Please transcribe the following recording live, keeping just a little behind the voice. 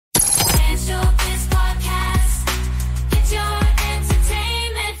Showbiz Podcast. It's your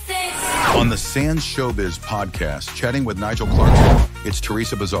entertainment fix. On the Sand Showbiz podcast, chatting with Nigel Clarkson, it's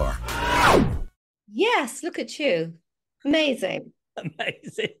Thereza Bazar. Yes, look at you. Amazing.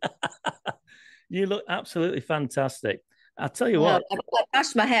 Amazing. You look absolutely fantastic. I'll tell you what. I've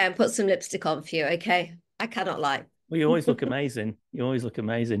brushed my hair and put some lipstick on for you, okay? I cannot lie. Well, you always look amazing. You always look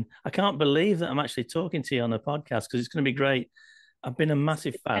amazing. I can't believe that I'm actually talking to you on a podcast because it's going to be great. I've been a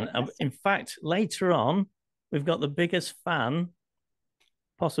massive fan. In fact, later on, we've got the biggest fan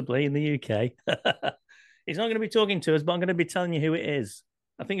possibly in the UK. He's not going to be talking to us, but I'm going to be telling you who it is.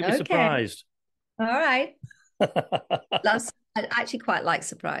 I think you'll be surprised. All right. I actually quite like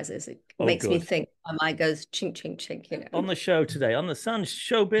surprises. It makes me think my mind goes chink, chink, chink, you know. On the show today, on the Sand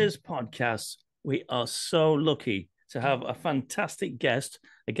Showbiz podcast, we are so lucky to have a fantastic guest,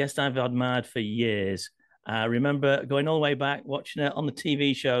 a guest I've admired for years. I remember going all the way back, watching her on the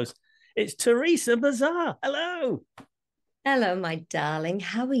TV shows. It's Thereza Bazar. Hello. Hello, my darling.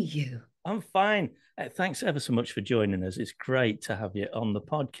 How are you? I'm fine. Thanks ever so much for joining us. It's great to have you on the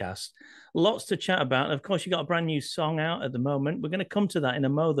podcast. Lots to chat about. And of course, you got a brand new song out at the moment. We're going to come to that in a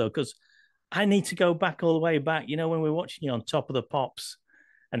mo, though, because I need to go back all the way back. You know, when we were watching you on Top of the Pops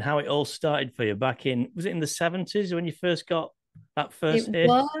and how it all started for you back in, was it in the 70s when you first got that first hit?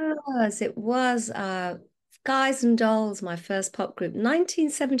 It was. Guys and Dolls, my first pop group,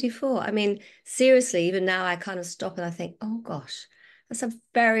 1974. I mean, seriously, even now I kind of stop and I think, oh gosh, that's a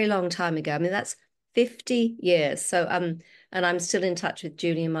very long time ago. I mean, that's 50 years. So, and I'm still in touch with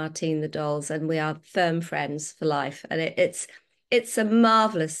Julie and Martine, the Dolls, and we are firm friends for life. And it's a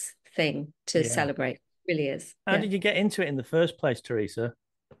marvelous thing to celebrate. It really is. How did you get into it in the first place, Thereza?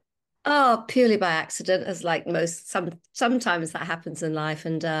 Oh, purely by accident, as like sometimes that happens in life.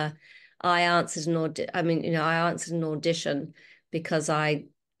 And I answered I answered an audition because I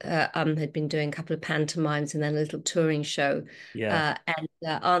had been doing a couple of pantomimes and then a little touring show. And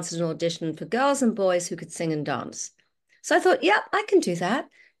answered an audition for girls and boys who could sing and dance. So I thought, yeah, I can do that.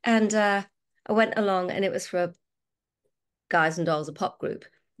 And I went along, and it was for Guys and Dolls, a pop group.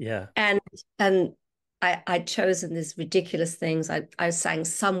 Yeah. And I'd chosen these ridiculous things. I sang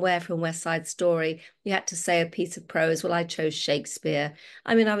Somewhere from West Side Story. You had to say a piece of prose. Well, I chose Shakespeare.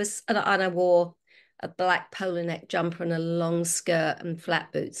 I mean, I wore a black polo neck jumper and a long skirt and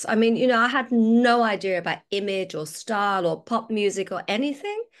flat boots. I mean, you know, I had no idea about image or style or pop music or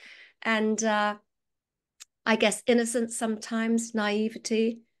anything. And I guess innocence sometimes,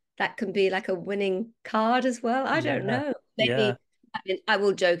 naivety, that can be like a winning card as well. I don't know. Maybe. I mean, I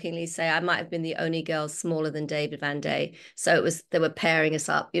will jokingly say I might have been the only girl smaller than David Van Day. So they were pairing us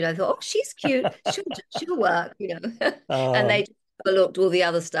up, you know. I thought, oh, she's cute. She'll work, you know. And they just overlooked all the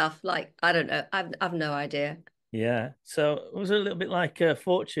other stuff. Like, I don't know. I've no idea. Yeah. So it was a little bit like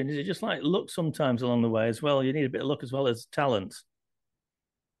fortune. Is it just like luck sometimes along the way as well? You need a bit of luck as well as talent.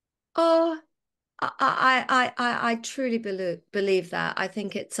 Oh, I truly believe that. I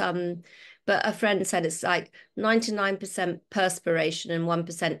think it's but a friend said it's like 99% perspiration and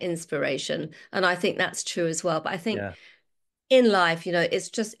 1% inspiration. And I think that's true as well. But I think in life, you know, it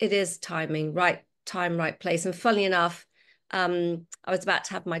is timing, right time, right place. And funny enough, I was about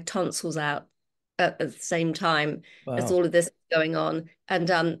to have my tonsils out at the same time as all of this going on. And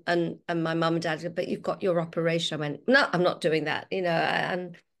my mum and dad said, but you've got your operation. I went, no, I'm not doing that, you know,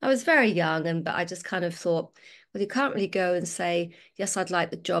 and I was very young, but I just kind of thought, well, you can't really go and say, yes, I'd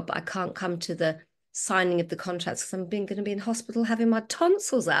like the job, but I can't come to the signing of the contracts because I'm going to be in hospital having my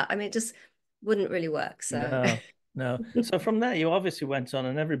tonsils out. I mean, it just wouldn't really work. So no. So from there, you obviously went on,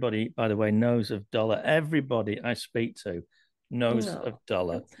 and everybody, by the way, knows of Dollar. Everybody I speak to knows of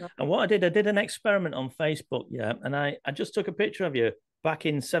Dollar. And what I did an experiment on Facebook, and I just took a picture of you back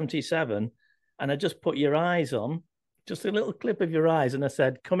in 77, and I just put your eyes on, just a little clip of your eyes, and I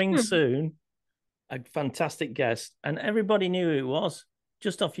said, coming soon, a fantastic guest. And everybody knew who it was,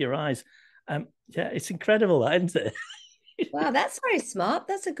 just off your eyes. It's incredible, isn't it? Wow, that's very smart.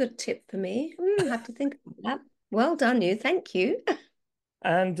 That's a good tip for me. I have to think about that. Well done, you. Thank you.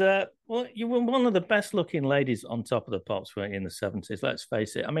 And, well, you were one of the best looking ladies on Top of the Pops, weren't you, in the 70s? Let's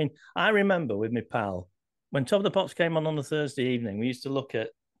face it. I mean, I remember with my pal, when Top of the Pops came on the Thursday evening, we used to look at,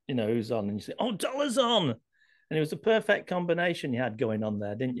 you know, who's on, and you say, oh, Dollar's on. And it was a perfect combination you had going on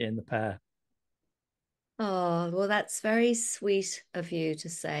there, didn't you, in the pair? Oh, well, that's very sweet of you to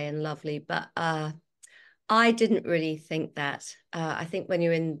say and lovely. But I didn't really think that. I think when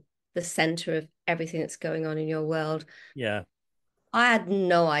you're in the center of everything that's going on in your world, I had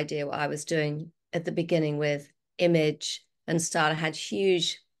no idea what I was doing at the beginning with image and style. I had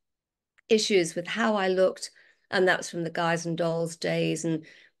huge issues with how I looked. And that was from the Guys and Dolls days. And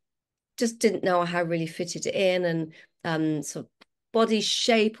just didn't know how I really fitted in, and sort of body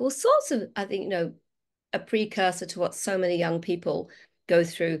shape, all sorts of, I think, a precursor to what so many young people go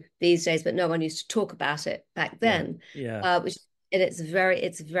through these days, but no one used to talk about it back Yeah. then. Yeah. Which and it's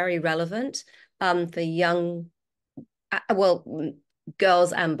very relevant for young, well,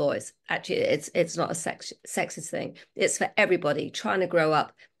 girls and boys. Actually, it's not a sexist thing. It's for everybody trying to grow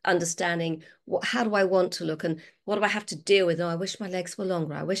up, understanding how do I want to look, and what do I have to deal with? Oh, I wish my legs were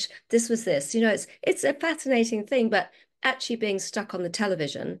longer. I wish this was this. It's a fascinating thing, but actually being stuck on the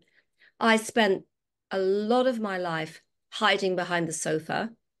television, I spent a lot of my life hiding behind the sofa,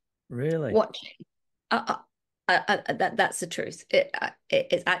 Really? watching. That's the truth.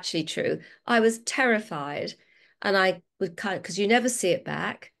 It's actually true. I was terrified, and I would kind of, because you never see it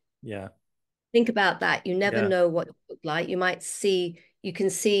back. Yeah. Think about that. You never Yeah. know what you look like. You can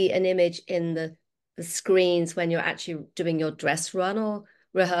see an image in the screens when you're actually doing your dress run or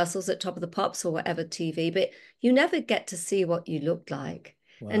rehearsals at Top of the Pops or whatever TV, but you never get to see what you look like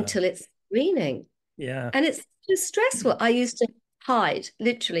Wow. until it's screening. Yeah. And it's just stressful. I used to hide,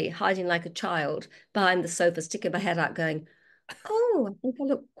 literally hiding like a child behind the sofa, sticking my head out, going, "Oh, I think I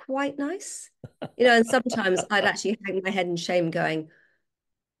look quite nice." And sometimes I'd actually hang my head in shame, going,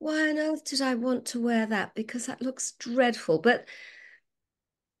 "Why on earth did I want to wear that? Because that looks dreadful." But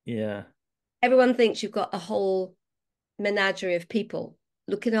Yeah. everyone thinks you've got a whole menagerie of people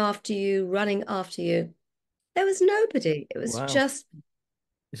looking after you, running after you. There was nobody. It was Wow. just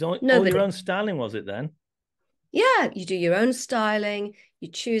It's all your nobody. own styling, was it then? Yeah, you do your own styling, you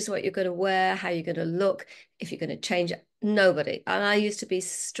choose what you're going to wear, how you're going to look, if you're going to change it. Nobody. And I used to be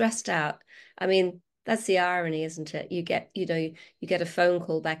stressed out. I mean, that's the irony, isn't it? You get a phone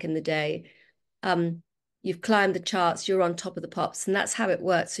call back in the day. Um, you've climbed the charts, you're on Top of the Pops, and that's how it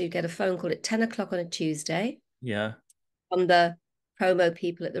works. So you get a phone call at 10 o'clock on a Tuesday Yeah. from the promo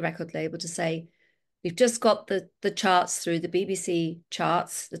people at the record label to say, we've just got the charts through, the BBC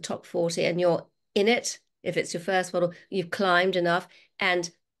charts, the top 40, and you're in it. If it's your first model, you've climbed enough. And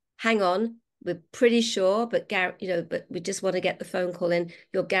hang on, we're pretty sure, but we just want to get the phone call in.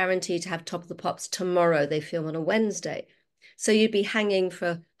 You're guaranteed to have Top of the Pops tomorrow. They film on a Wednesday. So you'd be hanging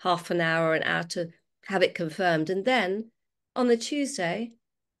for half an hour, an hour to have it confirmed. And then on the Tuesday,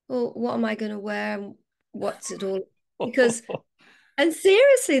 well, what am I going to wear? And what's it all? Because, and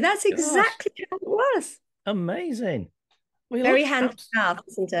seriously, that's Gosh, exactly how it was. amazing. We Very looked hand to mouth,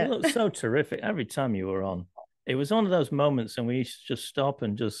 isn't you it? looked so terrific every time you were on. It was one of those moments, and we used to just stop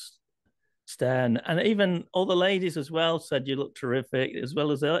and just stare. And even all the ladies as well said you looked terrific, as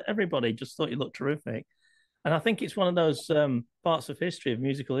well as everybody just thought you looked terrific. And I think it's one of those parts of history, of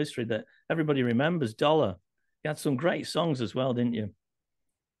musical history, that everybody remembers. Dollar, you had some great songs as well, didn't you?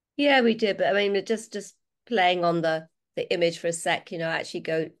 Yeah, we did, but I mean, we're just playing on the image for a sec, actually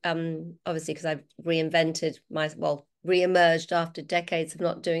go obviously because I've reinvented re-emerged after decades of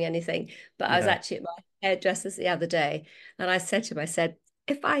not doing anything. But I was Yeah, actually at my hairdresser's the other day, and I said to him, I said,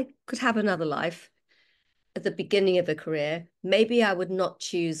 if I could have another life at the beginning of a career, maybe I would not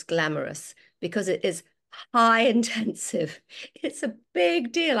choose glamorous because it is high intensive. It's a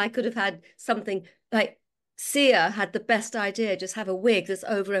big deal. I could have had something like Sia had the best idea, just have a wig that's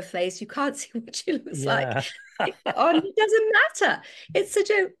over her face. You can't see what she looks like. yeah, On it doesn't matter. It's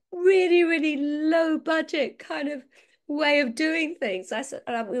such a really, really low budget kind of way of doing things. I said,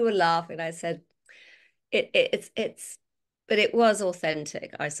 and we were laughing. I said, it's but it was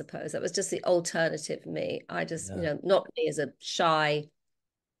authentic, I suppose. That was just the alternative me. I just, yeah, not me as a shy,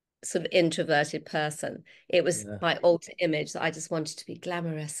 sort of introverted person. It was yeah. my alter image that I just wanted to be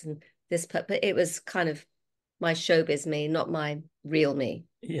glamorous and but it was kind of my showbiz me, not my real me.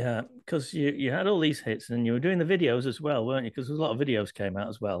 Yeah, because you had all these hits and you were doing the videos as well, weren't you? Because a lot of videos came out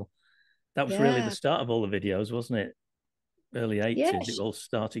as well. That was really the Yeah. start of all the videos, wasn't it? Early Yeah. 80s, it all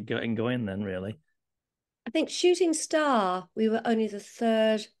started going then, really. I think Shooting Star, we were only the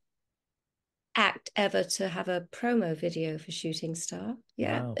third act ever to have a promo video for Shooting Star.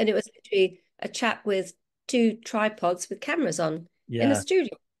 Yeah. Wow. And it was literally a chap with two tripods with cameras on in a Yeah.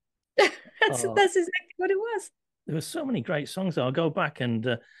 studio. That's Oh, exactly what it was. there were so many great songs. I'll go back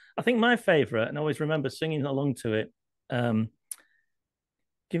and I think my favorite, and I always remember singing along to it, um,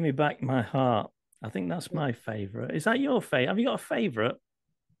 Give Me Back My Heart. I think that's my favorite. Is that your favorite? Have you got a favorite?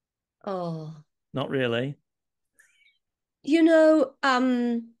 Oh, Not really. you know,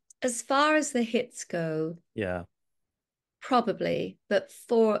 as far as the hits go, Yeah. probably, but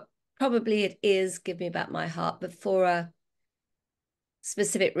for probably it is Give Me Back My Heart, but for a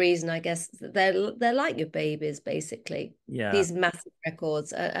specific reason, I guess they're like your babies, basically. Yeah. These massive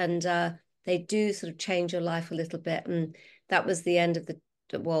records, and they do sort of change your life a little bit. And that was the end of the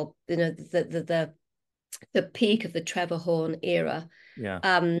well, the peak of the Trevor Horn era. Yeah.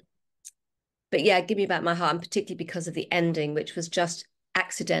 But yeah, Give Me Back My Heart, and particularly because of the ending, which was just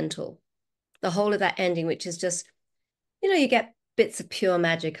accidental. The whole of that ending, which is just, you get bits of pure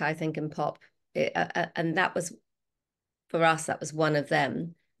magic, I think, in pop. And that was, for us, that was one of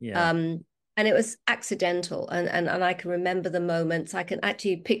them. Yeah. And it was accidental. And I can remember the moments. I can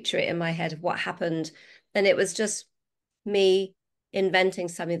actually picture it in my head of what happened. And it was just me inventing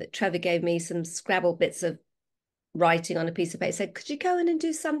something that Trevor gave me some Scrabble bits of writing on a piece of paper. He said, could you go in and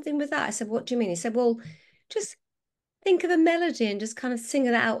do something with that? I said, what do you mean? He said, well, just think of a melody and just kind of sing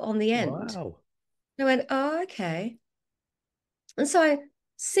it out on the end. Wow. I went, oh, okay. And so I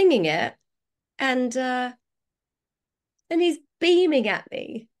singing it, and he's beaming at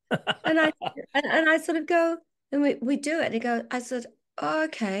me. And I sort of go, and we do it. And he goes, I said, oh,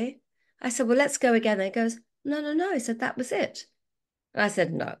 okay. I said, well, let's go again. And he goes, no, no, no. He said, that was it. And I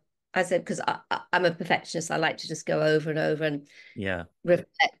said, no. I said, because I'm a perfectionist. I like to just go over and over and Yeah.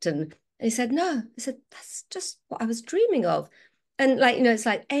 reflect. And he said, no. I said, that's just what I was dreaming of. And it's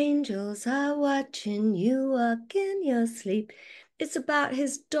like angels are watching you walk in your sleep. It's about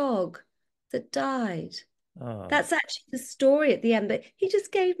his dog that died. Oh, That's actually the story at the end. But he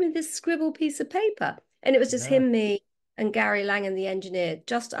just gave me this scribble piece of paper. And it was just yeah. him, me, and Gary Langan, the engineer,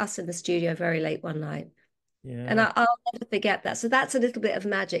 just us in the studio very late one night. And Yeah. I'll never forget that. So that's a little bit of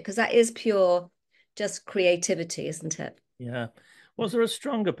magic, because that is pure just creativity, isn't it? Yeah. Was there a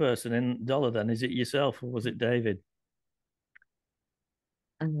stronger person in Dollar then? Is it yourself or was it David?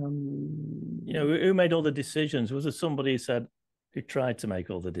 Who made all the decisions? Was there somebody who tried to make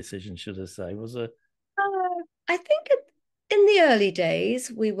all the decisions, should I say? Was there? I think in the early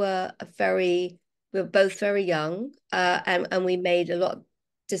days, we were both very young, and we made a lot of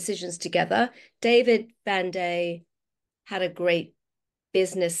decisions together. David Van Day had a great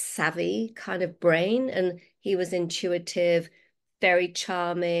business savvy kind of brain, and he was intuitive, very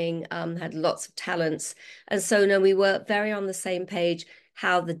charming, had lots of talents. And so, no, we were very on the same page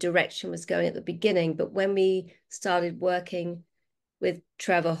how the direction was going at the beginning. But when we started working with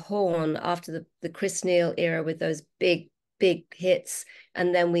Trevor Horn after the Chris Neil era with those big, big hits,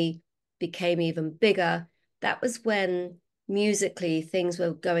 and then we became even bigger, that was when musically things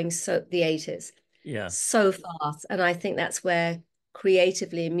were going the 80s Yeah. so fast. And I think that's where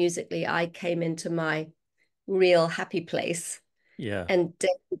creatively and musically I came into my real happy place. Yeah. And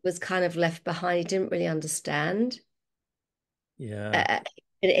David was kind of left behind. He didn't really understand. Yeah.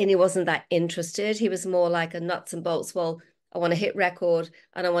 Uh, and he wasn't that interested. He was more like a nuts and bolts. Well, I want a hit record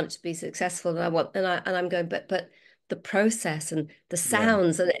and I want it to be successful. And I'm going, but the process and the Yeah.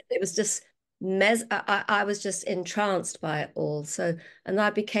 sounds, and it was just I was just entranced by it all. So, and I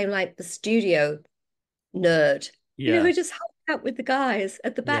became like the studio nerd, Yeah. who just hung out with the guys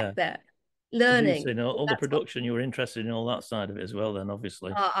at the back Yeah. there, learning. Producing all the That's what production, you were interested in all that side of it as well, then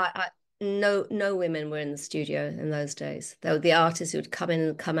obviously. no women were in the studio in those days. There were the artists who would come in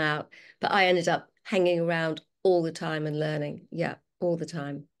and come out, but I ended up hanging around all the time and learning. Yeah, all the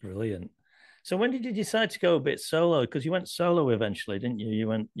time. Brilliant. So when did you decide to go a bit solo? Because you went solo eventually, didn't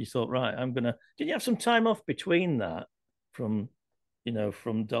you? You thought, right, did you have some time off between that from,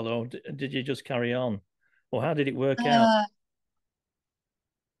 from Dollar, or did you just carry on? Or how did it work out? Uh,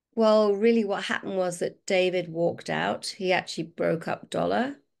 well, really, what happened was that David walked out. He actually broke up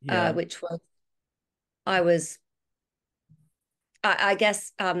Dollar, Yeah, which was I was, I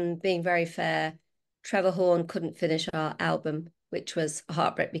guess, being very fair. Trevor Horn couldn't finish our album, which was a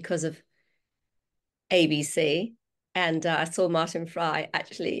heartbreak because of ABC. And I saw Martin Fry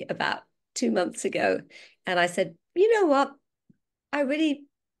actually about 2 months ago. And I said, you know what? I really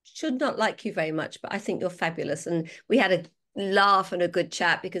should not like you very much, but I think you're fabulous. And we had a laugh and a good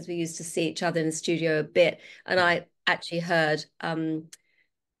chat because we used to see each other in the studio a bit. And yeah, I actually heard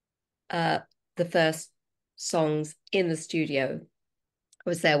uh, the first songs in the studio. I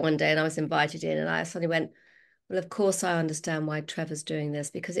was there one day and I was invited in, and I suddenly went, well, of course I understand why Trevor's doing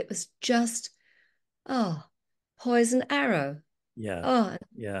this, because it was just, oh, Poison Arrow. yeah, Oh,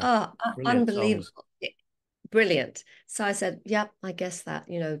 yeah. oh, Brilliant songs. unbelievable. Brilliant. So I said, yep, I guess that,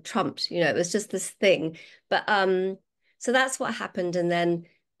 trumped, it was just this thing. But so that's what happened. And then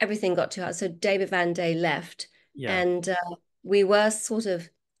everything got too hard. So David Van Day left, Yeah, and we were sort of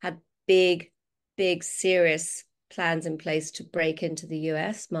had big, big, serious plans in place to break into the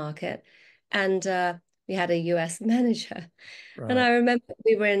US market. And we had a US manager. And right. I remember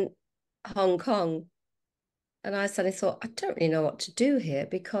we were in Hong Kong, and I suddenly thought, I don't really know what to do here,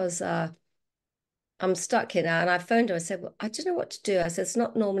 because I'm stuck here now. And I phoned her. I said, well, I don't know what to do. I said, it's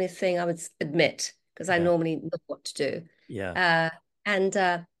not normally a thing I would admit, because I Yeah, normally know what to do. yeah,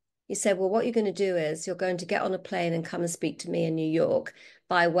 And he said, well, what you're going to do is you're going to get on a plane and come and speak to me in New York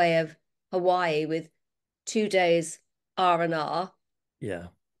by way of Hawaii with 2 days R&R Yeah.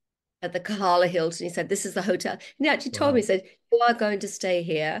 at the Kahala Hilton. He said, this is the hotel. And he actually told me, Wow. he said, you are going to stay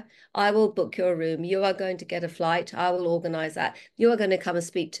here. I will book your room. You are going to get a flight. I will organize that. You are going to come and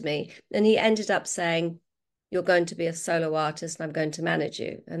speak to me. And he ended up saying, you're going to be a solo artist and I'm going to manage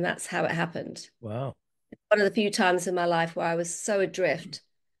you. And that's how it happened. Wow. One of the few times in my life where I was so adrift.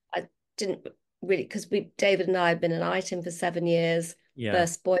 I didn't really, because David and I had been an item for 7 years, Yeah.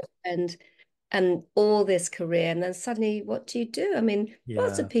 first boyfriend, and all this career. And then suddenly, what do you do? I mean,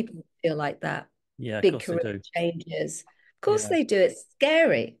 lots of Yeah. people feel like that. Yeah. Of Big course they career do. changes. Of course Yeah. they do. It's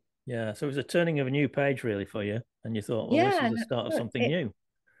scary. Yeah. So it was a turning of a new page, really, for you. And you thought, well, this is Yeah. the start of No, something new.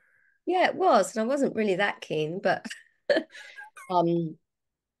 yeah, it was. And I wasn't really that keen, but um,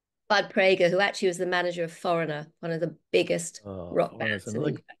 Bud Prager, who actually was the manager of Foreigner, one of the biggest Oh, rock Foreigners, bands in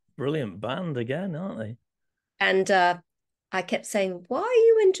another the brilliant band again, aren't they? And I kept saying, why are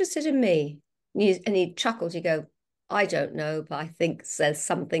you interested in me? And he chuckled. He'd go, I don't know, but I think there's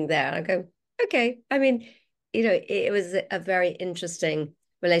something there. And I go, okay. I mean, it was a very interesting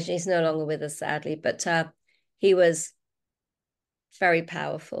relation. He's no longer with us, sadly, but he was very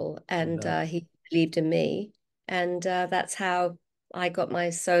powerful and Yeah. he believed in me. And that's how I got my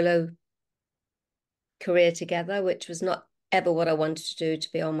solo career together, which was not ever what I wanted to do,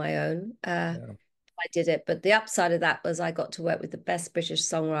 to be on my own. Yeah. I did it. But the upside of that was I got to work with the best British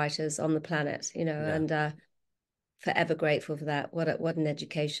songwriters on the planet, Yeah. and forever grateful for that. What an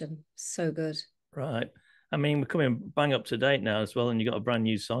education. So good. Right. I mean, we're coming bang up to date now as well, and you got a brand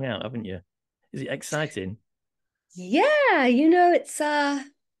new song out, haven't you? Is it exciting? Yeah, it's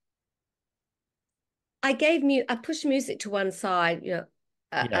I pushed music to one side, Yeah.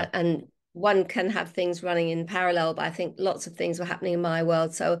 and one can have things running in parallel, but I think lots of things were happening in my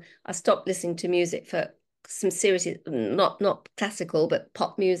world. So I stopped listening to music for some serious, not classical, but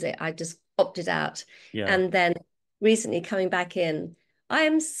pop music. I just opted out. Yeah. And then recently coming back in, I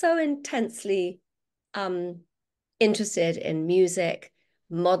am so intensely um interested in music,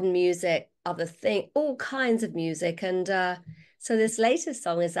 modern music, other thing, all kinds of music. And so this latest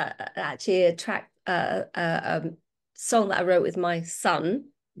song is actually a song that I wrote with my son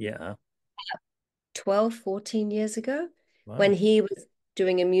Yeah. 12, 14 years ago when Wow. he was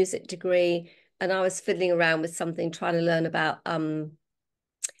doing a music degree and I was fiddling around with something trying to learn about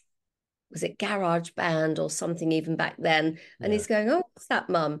was it garage band or something even back then? And Yeah. he's going, "Oh, what's that,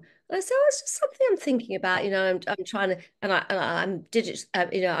 Mum?" And I said, "Oh, it's just something I'm thinking about. I'm trying to, I'm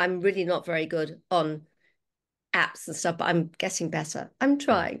I'm really not very good on apps and stuff, but I'm getting better. I'm Yeah.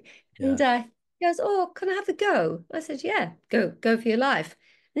 trying." And Yeah. he goes, "Oh, can I have a go?" I said, "Yeah, go for your life."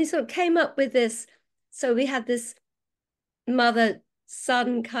 And he sort of came up with this. So we had this mother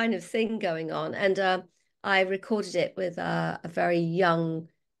son kind of thing going on, and I recorded it with a very young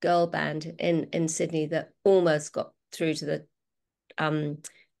girl band in Sydney that almost got through to the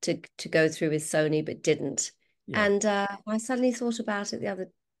to go through with Sony but didn't. Yeah. And I suddenly thought about it the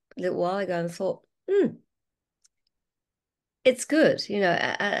other little while ago and thought, it's good,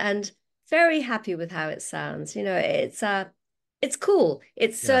 and very happy with how it sounds. It's cool.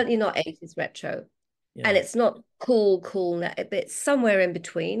 It's Yeah. certainly not 80s retro, and Yeah. it's not cool, but it's somewhere in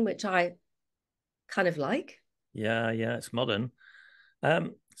between, which I kind of like. Yeah. Yeah. It's modern.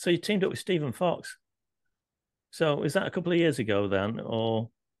 So you teamed up with Stephen Fox. So is that a couple of years ago then,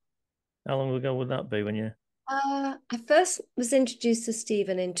 or how long ago would that be when you? I first was introduced to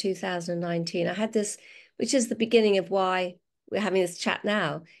Stephen in 2019. I had this, which is the beginning of why we're having this chat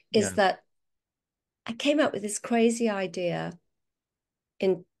now, is Yeah. that I came up with this crazy idea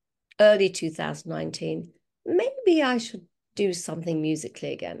in early 2019. Maybe I should do something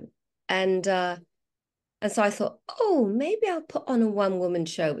musically again. And so I thought, oh, maybe I'll put on a one-woman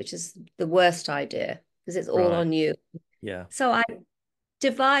show, which is the worst idea because it's all Right. on you. Yeah. So I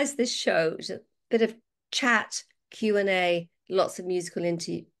devised this show, which is a bit of chat, Q&A, lots of musical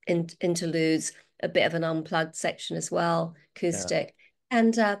interludes, a bit of an unplugged section as well, Yeah. acoustic.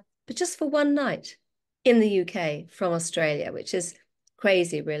 And but just for one night in the UK from Australia, which is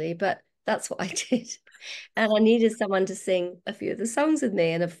crazy, really, but that's what I did. And I needed someone to sing a few of the songs with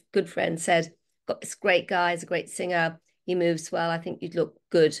me. And a good friend said, got this great guy, he's a great singer. He moves well. I think you'd look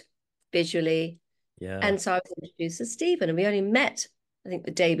good visually. Yeah. And so I was introduced to Stephen, and we only met, I think,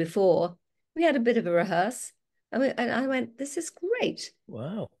 the day before. We had a bit of a rehearse, and I went, "This is great."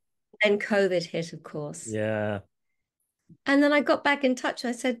 Wow. Then COVID hit, of course. Yeah. And then I got back in touch.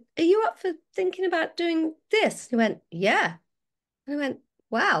 I said, "Are you up for thinking about doing this?" He went, "Yeah." And I went,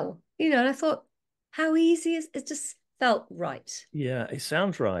 "Wow." And I thought, how easy is it's just felt right. Yeah, it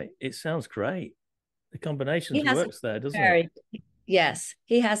sounds right. It sounds great. The combinations He has a works there, doesn't it? very, yes,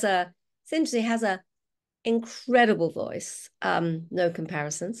 he has a, essentially has a incredible voice. No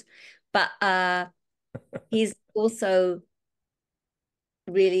comparisons, but he's also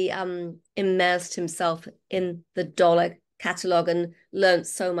really immersed himself in the dollar catalog and learned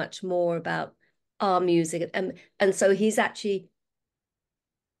so much more about our music, and so he's actually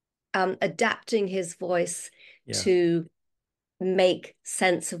adapting his voice Yeah. to make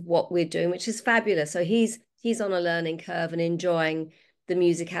sense of what we're doing, which is fabulous. So he's on a learning curve and enjoying the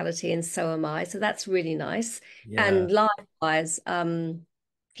musicality, and so am I. So that's really nice. Yeah. And live wise,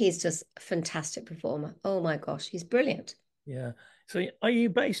 he's just a fantastic performer. Oh my gosh, he's brilliant. Yeah. So are you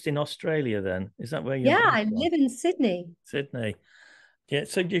based in Australia then? Is that where you're Yeah, based I from? live in Sydney. Sydney. Yeah.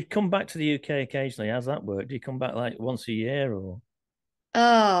 So do you come back to the UK occasionally? How's that work? Do you come back like once a year or?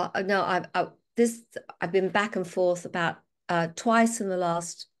 Oh no, I've been back and forth about twice in the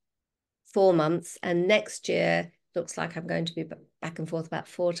last 4 months, and next year looks like I'm going to be back and forth about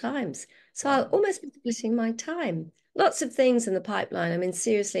 4 times. So I'll Wow. almost be splitting my time. Lots of things in the pipeline. I mean,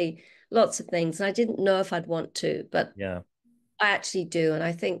 seriously, lots of things. And I didn't know if I'd want to, but Yeah. I actually do. And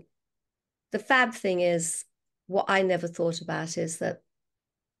I think the fab thing is what I never thought about is that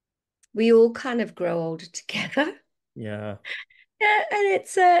we all kind of grow older together. Yeah. Yeah, and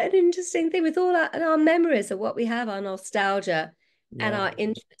it's an interesting thing with all our memories of what we have, our nostalgia and Yeah. our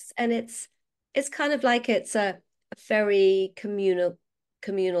interests, and it's kind of like it's a very communal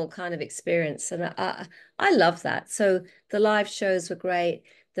kind of experience, and I love that. So the live shows were great.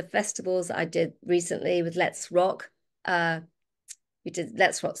 The festivals I did recently with Let's Rock, we did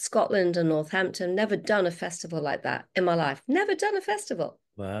Let's Rock Scotland and Northampton. Never done a festival like that in my life. Never done a festival.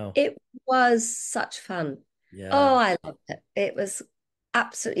 Wow. It was such fun. Yeah. Oh, I loved it. It was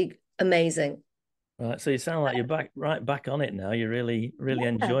absolutely amazing. Right. So you sound like you're back right back on it now. You're really, really Yeah,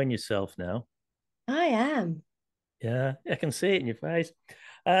 enjoying yourself now. I am. Yeah, I can see it in your face.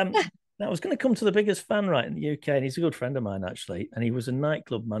 Now I was going to come to the biggest fan right in the UK, and he's a good friend of mine actually. And he was a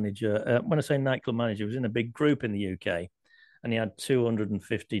nightclub manager. When I say nightclub manager, he was in a big group in the UK, and he had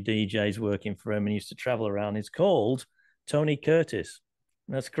 250 DJs working for him, and he used to travel around. He's called Tony Curtis.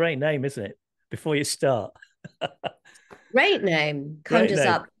 And that's a great name, isn't it? Before you start, Great name. great Conjures name.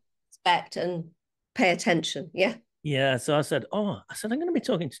 up respect and pay attention. Yeah. Yeah. So I said, I'm going to be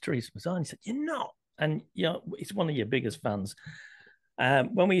talking to Theresa Bazar. And he said, you're not. And he's one of your biggest fans.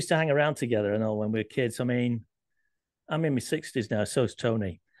 When we used to hang around together and all when we were kids, I mean, I'm in my 60s now, so's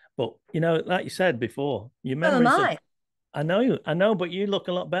Tony. But, like you said before, your So am memories of, I. I know, but you look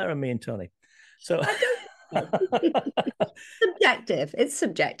a lot better than me and Tony. So, I don't know. Subjective. It's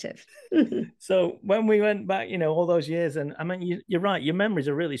subjective. so when we went back, all those years, and I mean, you're right, your memories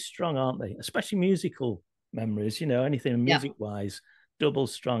are really strong, aren't they? Especially musical memories, anything Yeah. music wise, double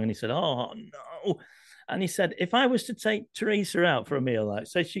strong. And he said, oh, no. And he said, if I was to take Teresa out for a meal, like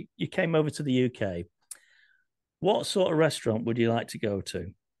say you came over to the UK, what sort of restaurant would you like to go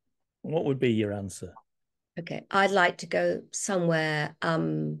to? What would be your answer? Okay. I'd like to go somewhere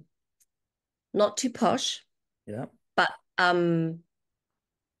not too posh, Yeah. but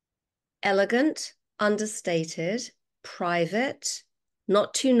elegant, understated, private,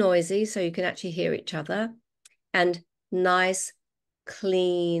 not too noisy, so you can actually hear each other, and nice,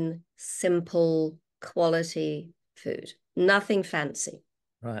 clean, simple, quality food. Nothing fancy.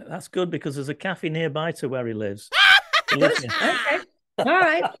 Right. That's good because there's a cafe nearby to where he lives. He Good. lives Okay. All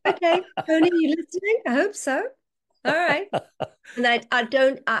right. Okay. Tony, you listening? I hope so. All right. And I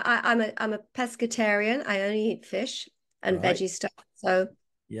don't I'm a pescatarian. I only eat fish and right. veggie stuff. So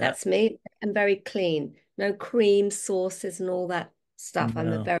Yeah. that's me. I'm very clean. No cream, sauces, and all that stuff. I'm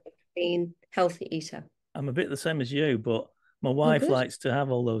a No, very clean, healthy eater. I'm a bit the same as you, but my Oh, wife good. likes to have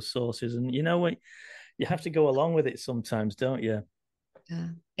all those sauces, and you know what? You have to go along with it sometimes, don't you? Yeah.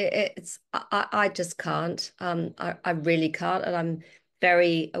 I just can't. I really can't. And I'm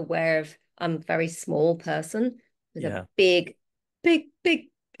very aware of I'm a very small person with a Yeah. big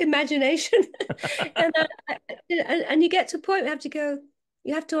imagination. And and you get to a point where you have to go,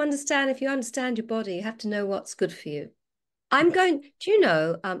 you have to understand, if you understand your body, you have to know what's good for you. Do you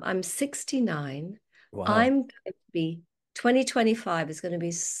know, I'm 69. Wow. I'm going to be 2025 is going to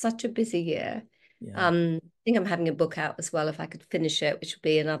be such a busy year. Yeah. I think I'm having a book out as well if I could finish it, which would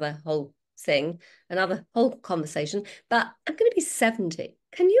be another whole thing, another whole conversation. But I'm going to be 70.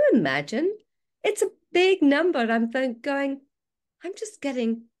 Can you imagine? It's a big number. And going, I'm just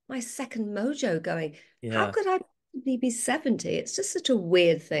getting my second mojo going. How Yeah. could I possibly be 70? It's just such a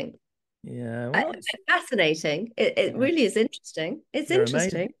weird thing. Yeah. Well, Fascinating. It yeah, really is interesting. It's you're amazing.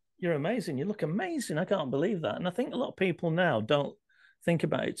 interesting. you're amazing. You look amazing. I can't believe that. And I think a lot of people now don't think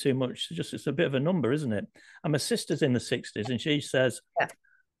about it too much. It's a bit of a number, isn't it? And my sister's in the 60s, and she says Yeah.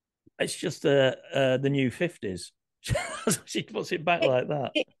 it's just the new 50s. She puts it back It, like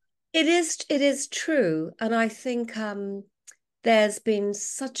that. it is true. And I think there's been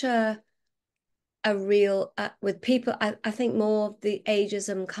such a real with people. I think more of the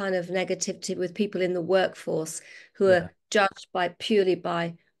ageism kind of negativity with people in the workforce who Yeah, are judged by purely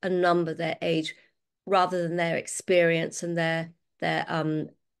by a number, their age, rather than their experience and their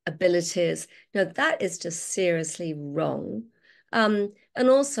abilities. That is just seriously wrong. And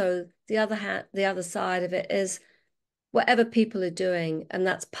also the other side of it is whatever people are doing, and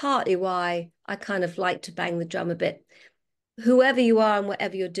that's partly why I kind of like to bang the drum a bit. Whoever you are and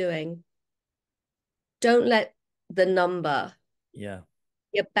whatever you're doing, don't let the number yeah,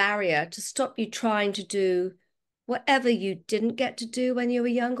 be a barrier to stop you trying to do whatever you didn't get to do when you were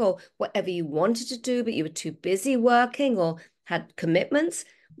young, or whatever you wanted to do, but you were too busy working or had commitments.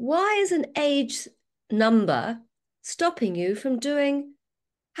 Why is an age number stopping you from doing,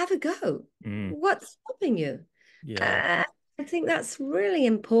 have a go? mm, What's stopping you? yeah. Uh, I think that's really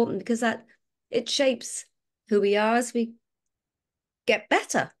important because that it shapes who we are as we get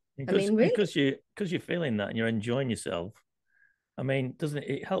better. I Because mean, really. because you're feeling that and you're enjoying yourself. I mean, doesn't it?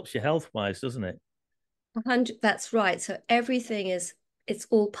 It helps you health wise, doesn't it? 100, that's right. So everything is, it's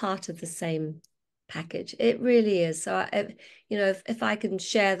all part of the same package. It really is. So if I can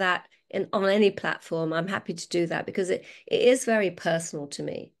share that on any platform, I'm happy to do that because it is very personal to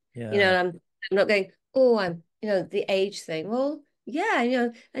me. Yeah, And I'm not going, oh, I'm, the age thing. Well, yeah,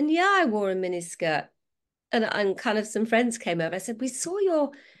 and yeah, I wore a mini skirt, and kind of some friends came over. I said, we saw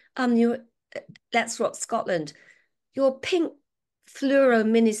your Let's Rock Scotland, your pink fluoro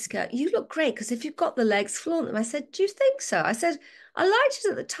miniskirt. You look great because if you've got the legs, flaunt them. I said, do you think so? I said, I liked it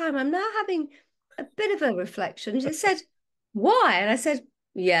at the time. I'm now having a bit of a reflection. She said, why? And I said,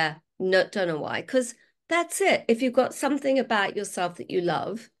 yeah, no, don't know why. Because that's it. If you've got something about yourself that you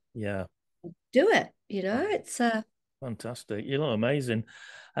love, yeah. do it. It's Fantastic. You look amazing.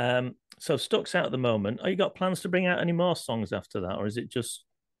 So Stuck's out at the moment. Are you got plans to bring out any more songs after that, or is it just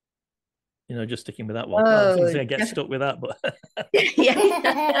just sticking with that one? Well, I was going to oh, say get stuck with that, but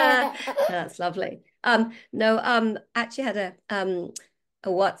yeah, that's lovely. No, actually had a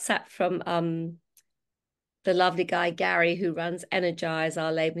WhatsApp from the lovely guy Gary who runs Energize,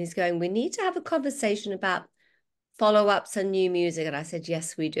 our label. He's going, we need to have a conversation about follow-ups and new music. And I said,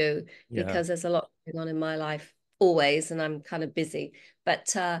 yes, we do, yeah, because there's a lot going on in my life always, and I'm kind of busy.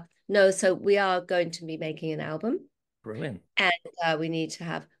 But no, so we are going to be making an album, brilliant. and we need to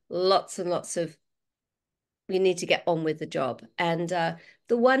have lots and lots of, we need to get on with the job. And the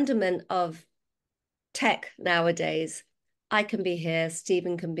wonderment of tech nowadays, I can be here,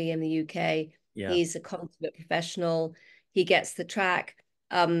 Stephen can be in the UK. Yeah, He's a consummate professional. He gets the track.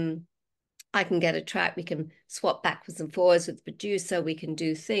 I can get a track. We can swap backwards and forwards with the producer. We can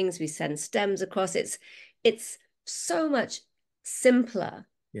do things. We send stems across. It's so much simpler.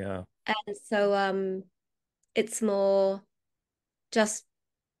 yeah, And so it's more just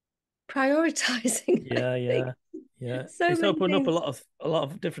prioritizing, I yeah, think. yeah, yeah. So It's many opened up things. a lot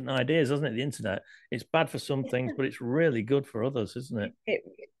of different ideas, hasn't it? The internet. It's bad for some things, but it's really good for others, isn't it? It,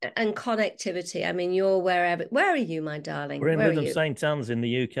 and connectivity. I mean, you're wherever. Where are you, my We're darling? in Where are Lytham you? St Anne's in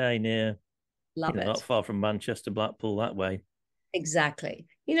the UK, near Love not it. far from Manchester, Blackpool that way. Exactly.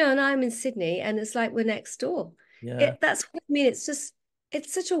 And I'm in Sydney, and it's like we're next door. Yeah, That's what I mean. It's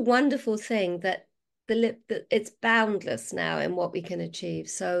such a wonderful thing that that it's boundless now in what we can achieve.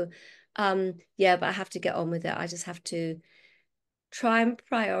 So, yeah, but I have to get on with it. I just have to try and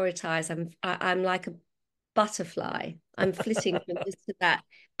prioritize. I'm like a butterfly. I'm flitting from this to that.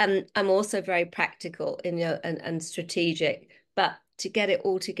 And I'm also very practical and strategic, but to get it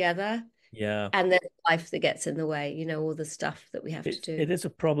all together, yeah. and then life that gets in the way, all the stuff that we have to do. It is a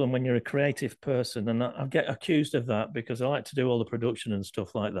problem when you're a creative person, and I get accused of that because I like to do all the production and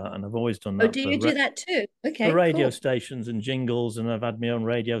stuff like that, and I've always done Oh, that do you do that too? for Okay, radio cool. stations and jingles, and I've had my own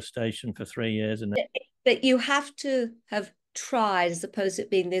radio station for 3 years, and But you have to have tried, as opposed to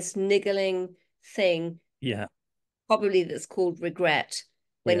it being this niggling thing, yeah, probably that's called regret,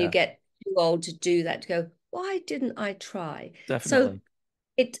 when you yeah, get too old to do that, to go, why didn't I try? So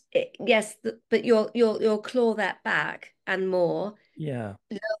definitely, yes, but you'll claw that back and more, yeah,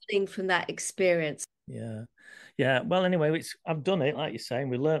 learning from that experience. yeah, yeah. Well, anyway, I've done it, like you're saying,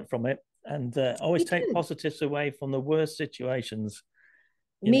 we learnt from it, and always Me take too. positives away from the worst situations,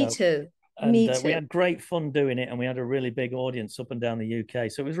 you Me know. too. And Me we too. had great fun doing it, and we had a really big audience up and down the UK,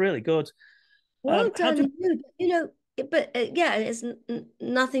 so it was really good. Well How do done, you. yeah, it's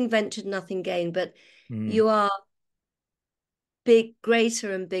nothing ventured, nothing gained, but Mm. you are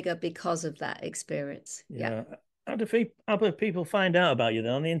greater and bigger because of that experience. Yeah. How do people find out about you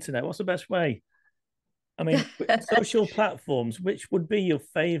then on the internet? What's the best way? I mean, social platforms, which would be your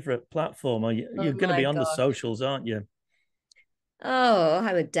favorite platform? You're Oh going to my be on the gosh. socials, aren't you? Oh,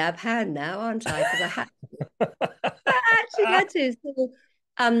 I'm a dab hand now, aren't I? Because I actually had to. So,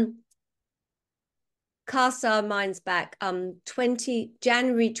 cast our minds back. 20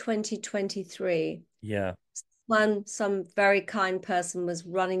 January 2023. Yeah. Some very kind person was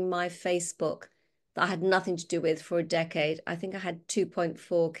running my Facebook that I had nothing to do with for a decade. I think I had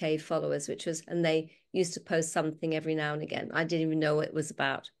 2.4K followers, and they used to post something every now and again. I didn't even know what it was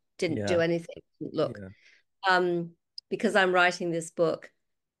about. Didn't do Yeah. anything. Didn't look. Yeah. Because I'm writing this book,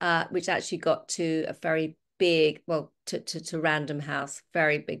 which actually got to a very big, well, to Random House,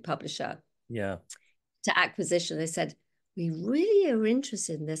 very big publisher, Yeah. to acquisition. They said, we really are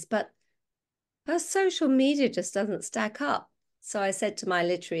interested in this, but her social media just doesn't stack up. So I said to my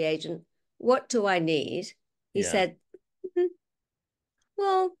literary agent, what do I need? He Yeah. said,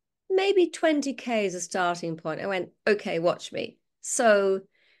 well, maybe 20K is a starting point. I went, okay, watch me. So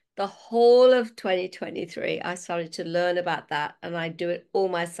the whole of 2023, I started to learn about that, and I do it all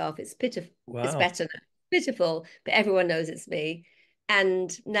myself. It's pitiful. It's Wow. better now. Pitiful, but everyone knows it's me.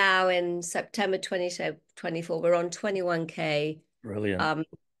 And now in September 2024, we're on 21K Brilliant.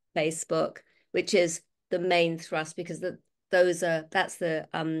 Facebook, which is the main thrust, because that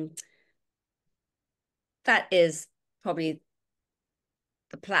is probably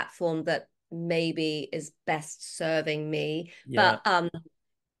the platform that maybe is best serving me. Yeah. But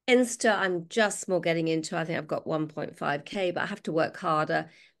Insta, I'm just more getting into. I think I've got 1.5K, but I have to work harder.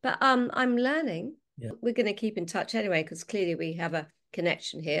 But I'm learning. Yeah. We're going to keep in touch anyway, because clearly we have a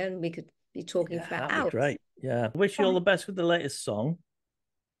connection here, and we could be talking for That'd hours. be great. Yeah. Wish you all the best with the latest song.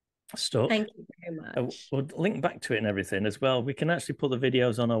 Stuck. Thank you very much. We'll link back to it and everything as well. We can actually put the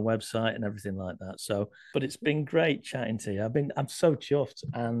videos on our website and everything like that. So, but it's been great chatting to you. I'm so chuffed,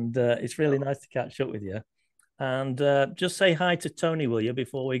 and it's really nice to catch up with you. And just say hi to Tony, will you,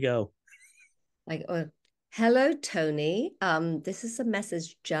 before we go? Like, hello, Tony. This is a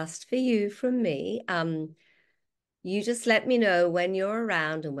message just for you from me. You just let me know when you're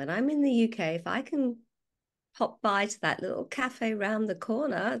around, and when I'm in the UK, if I can pop by to that little cafe round the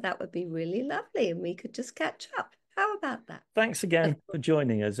corner, that would be really lovely, and we could just catch up. How about that? Thanks again for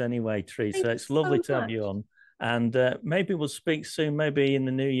joining us anyway, Theresa. It's lovely to have you on. And maybe we'll speak soon, maybe in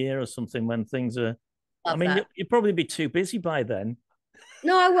the new year or something, when things are... Love that. You'll probably be too busy by then.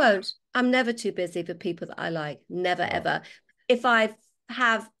 No, I won't. I'm never too busy for people that I like. Never, ever. If I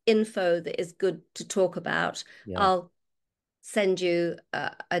have info that is good to talk about, I'll send you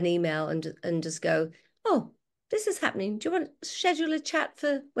an email and just go, oh, this is happening. Do you want to schedule a chat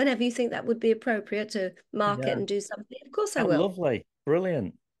for whenever you think that would be appropriate to market and do something? Of course I will. Lovely.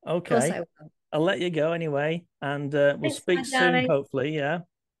 Brilliant. Okay. Of course I will. I'll let you go anyway, and we'll speak soon, hopefully. Yeah.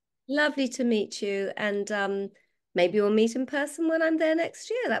 Lovely to meet you, and maybe we'll meet in person when I'm there next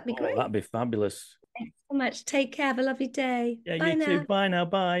year. That'd be great. That'd be fabulous. Thanks so much. Take care. Have a lovely day. Yeah, bye you now. too. Bye now.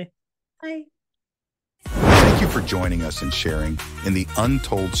 Bye. Bye. Thank you for joining us and sharing in the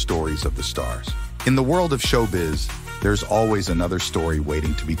untold stories of the stars. In the world of showbiz, there's always another story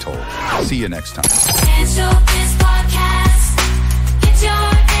waiting to be told. See you next time. Sand Showbiz podcast.